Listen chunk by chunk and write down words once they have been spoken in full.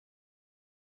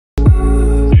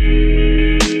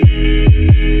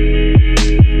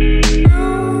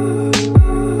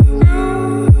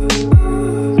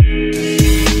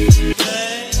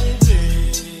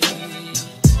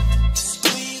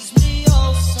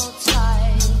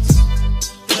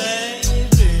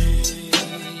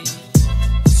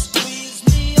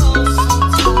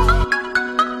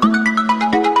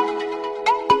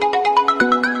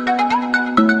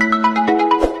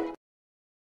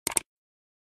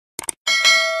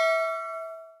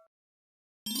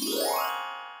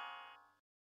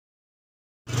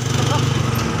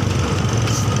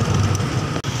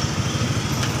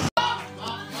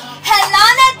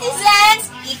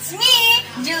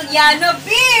Juliana B!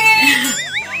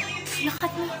 Nakat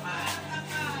mo.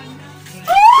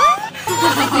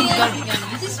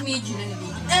 This is me, Juliana B.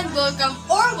 And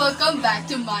welcome back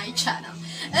to my channel.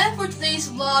 And for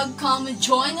today's vlog, come and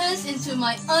join us into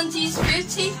my auntie's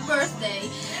 15th birthday.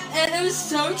 And I'm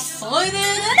so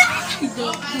excited!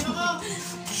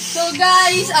 So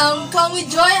guys, come and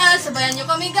join us. Sabayan nyo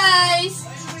kami guys.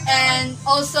 And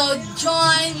also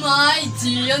join my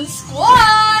diyans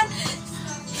squad.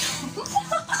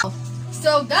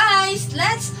 So guys,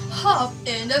 let's hop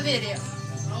in the video.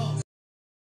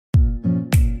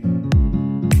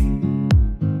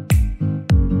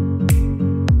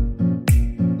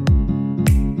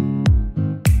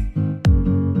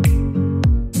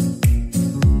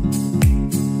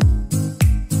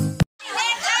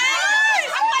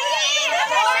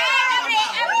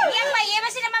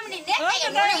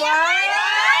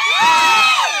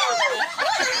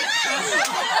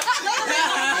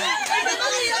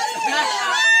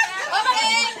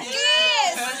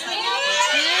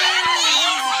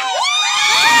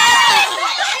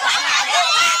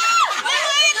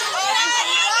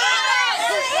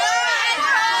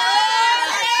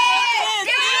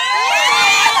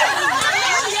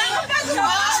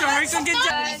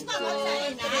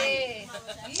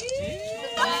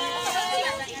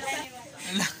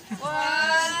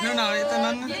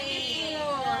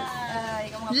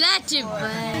 Let's go. 1, 2,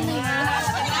 3.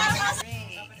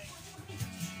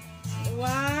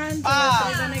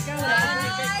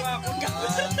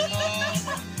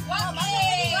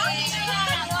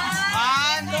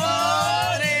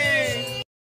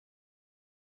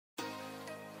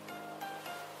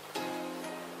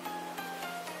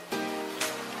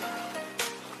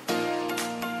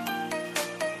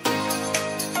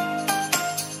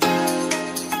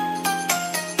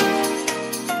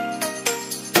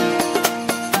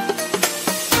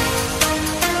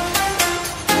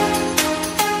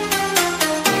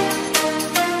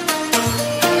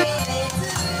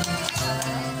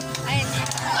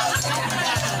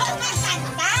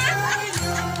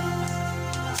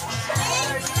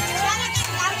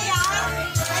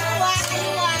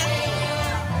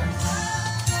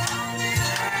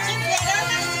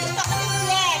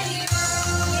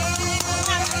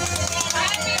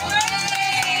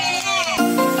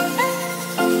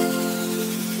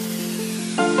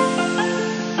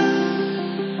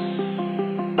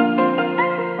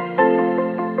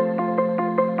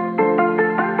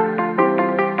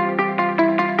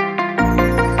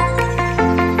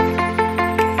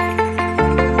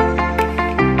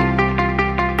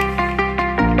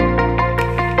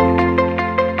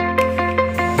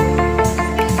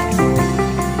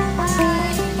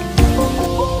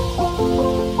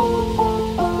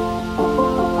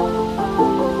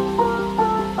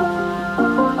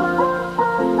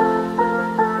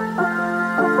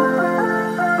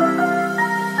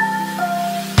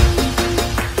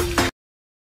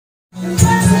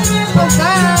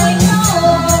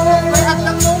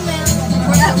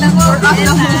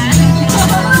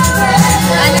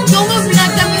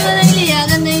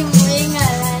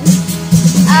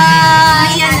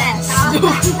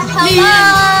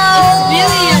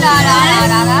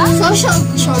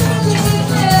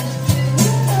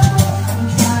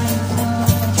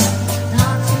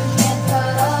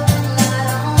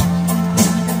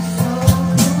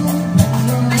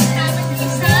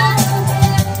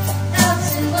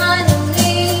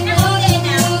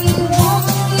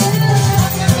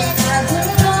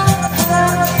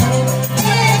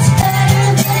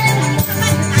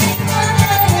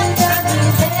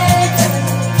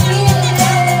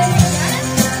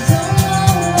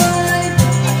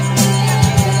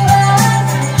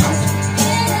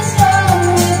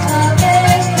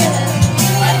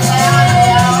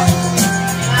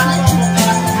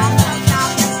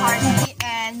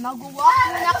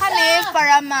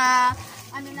 Para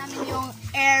ano namin yung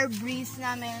air breeze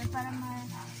namin, para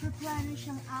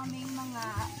ma-replenish yung aming mga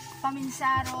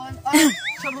paminsaron or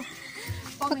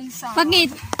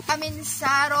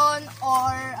paminsaron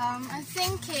or I'm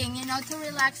thinking, you know, to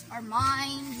relax our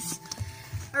minds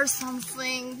or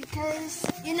something, because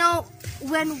you know,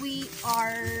 when we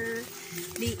are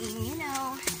being, you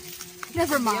know,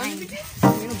 never mind.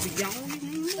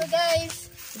 So guys,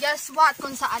 guess what,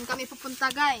 kung saan kami pupunta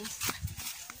guys?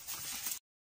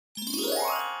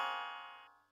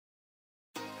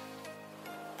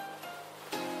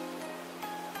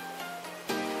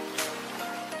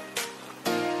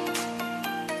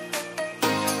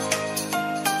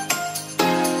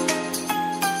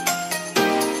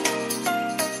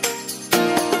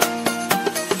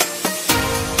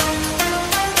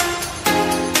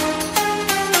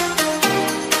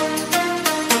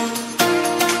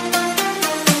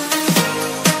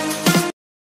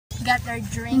 water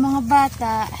drink. Mga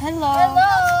bata. Hello. Hello.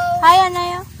 Hi,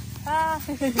 Anaya.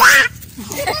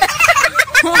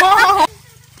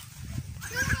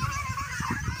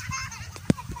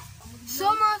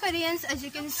 So mga Koreans, as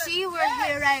you can see, we're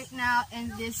here right now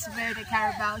in this where the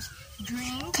Carabao's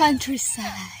drink.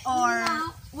 Countryside. Or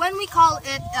when we call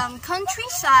it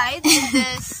countryside in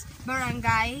this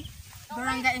barangay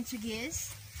in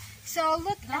Tugis. So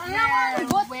look at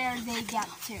where they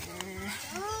got to.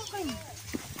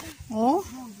 Oh?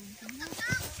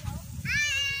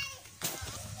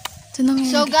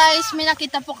 So guys, may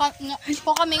nakita po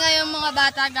kami ngayon mga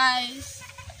bata guys.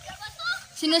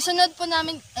 Sinusunod po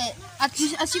namin, at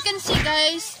as you can see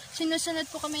guys, sinusunod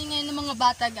po kami ngayon ng mga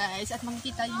bata guys. At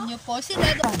makikita niyo po sila.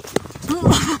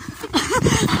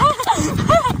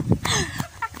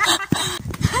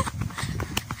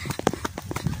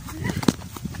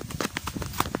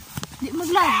 Di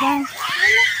maglagan.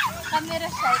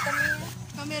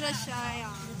 Camera shy.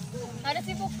 Para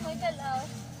si Book mo galaw.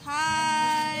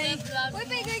 Hi! Uy,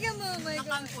 pagay ka mo.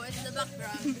 Nakampo is the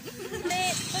background.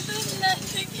 Patun na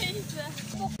si Kaysa.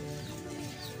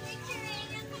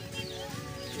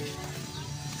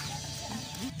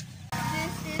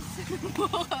 This is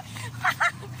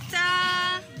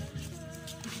Ta!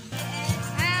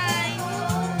 Hi!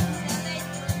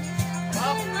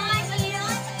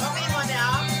 Okay mo na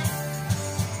ako?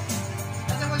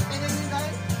 Nasa mo pinag niyo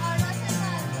dahil?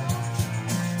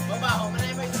 Baba ako,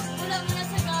 manay ba ito? Wala mo na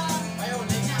sa gang. Ayaw,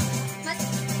 na niya.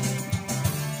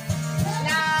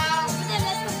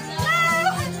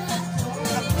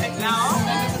 Now?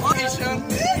 Okay, sure.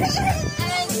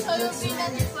 And so you'll be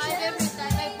notified every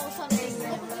time I post something.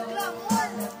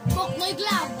 Book my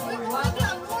glamour.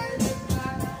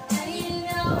 And you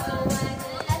know I want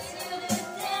to ask you to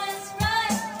dance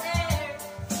right there.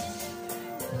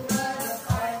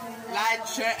 Like,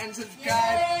 share, and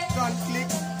subscribe. Don't click.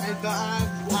 Ito ang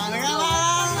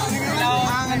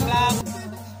lang.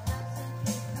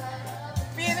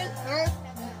 Feeling hurt.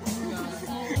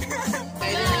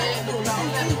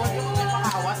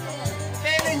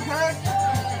 Feeling hurt.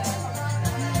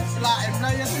 Slime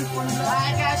na yung cellphone na.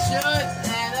 Like I should.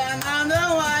 And I'm the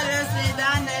one to see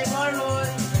the neighborhood.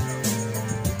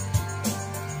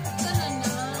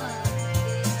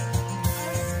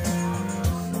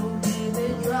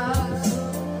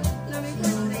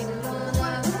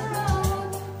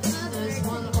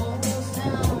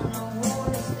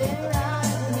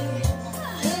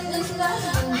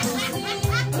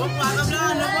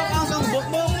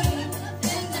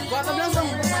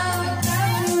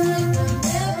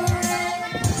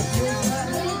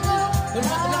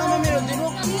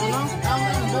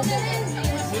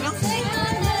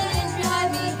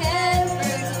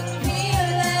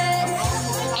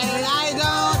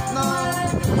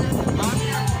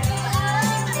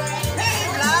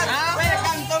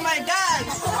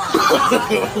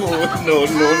 No.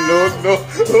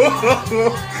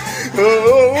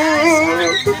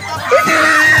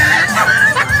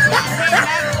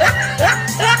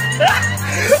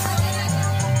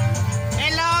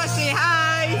 Hello, say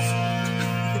hi!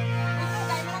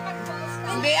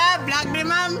 Hindi vlog ni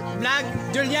ma'am. Vlog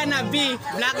Julieanaa B.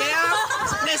 Vlog kayo.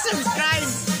 Please subscribe.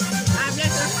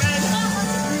 Please subscribe.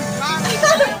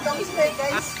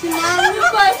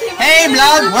 Hey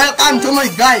vlog, welcome to my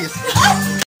guys.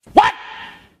 What?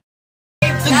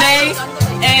 Today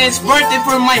is birthday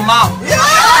for my mom.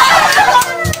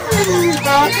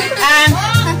 And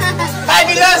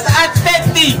fabulous at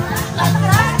 50.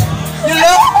 You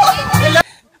look?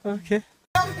 Okay.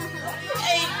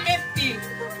 850.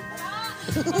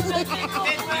 50.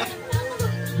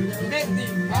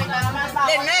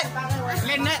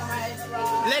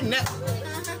 Lynette.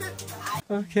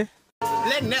 Okay.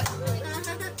 Lynette.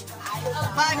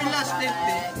 Fabulous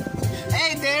 50.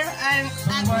 Hey there, and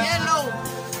at yellow.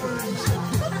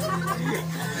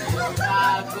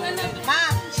 Ma,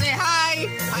 say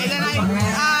hi. Hi, Danay.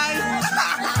 Hi.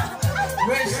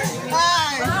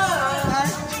 Hi.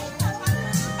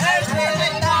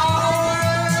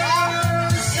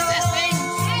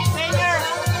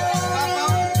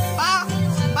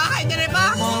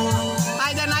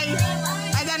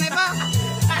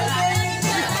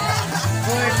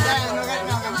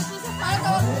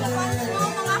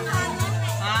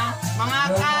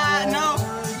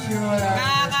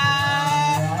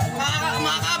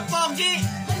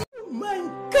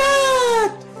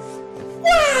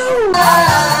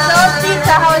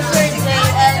 How was your day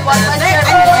and what was your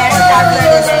favorite day?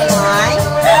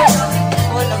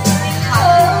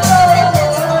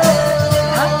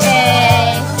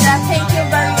 Okay, so thank you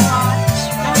very much.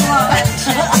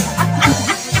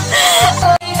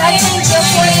 I thank you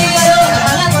for your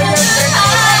birthday.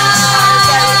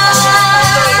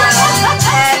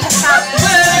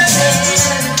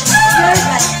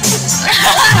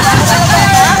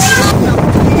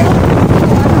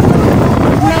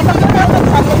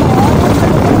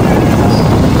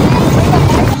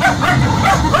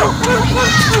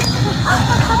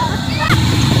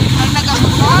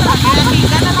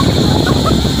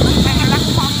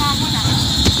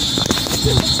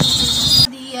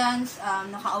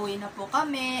 na po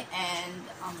kami, and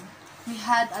we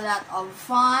had a lot of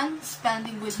fun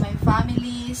spending with my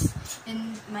families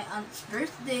in my aunt's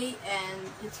birthday, and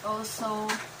it's also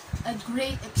a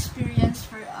great experience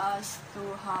for us to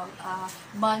have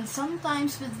bond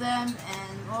sometimes with them,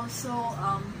 and also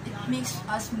it makes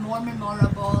us more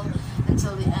memorable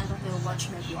until the end of the watch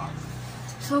my vlog.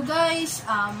 So guys,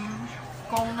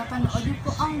 kung napanood niyo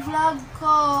po ang vlog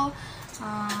ko,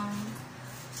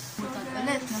 huwag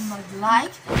ulit na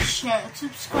mag-like, share, at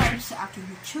subscribe sa aking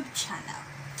YouTube channel.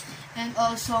 And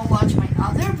also watch my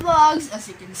other vlogs as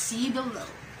you can see below.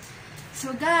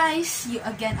 So guys, see you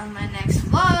again on my next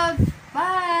vlog.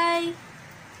 Bye!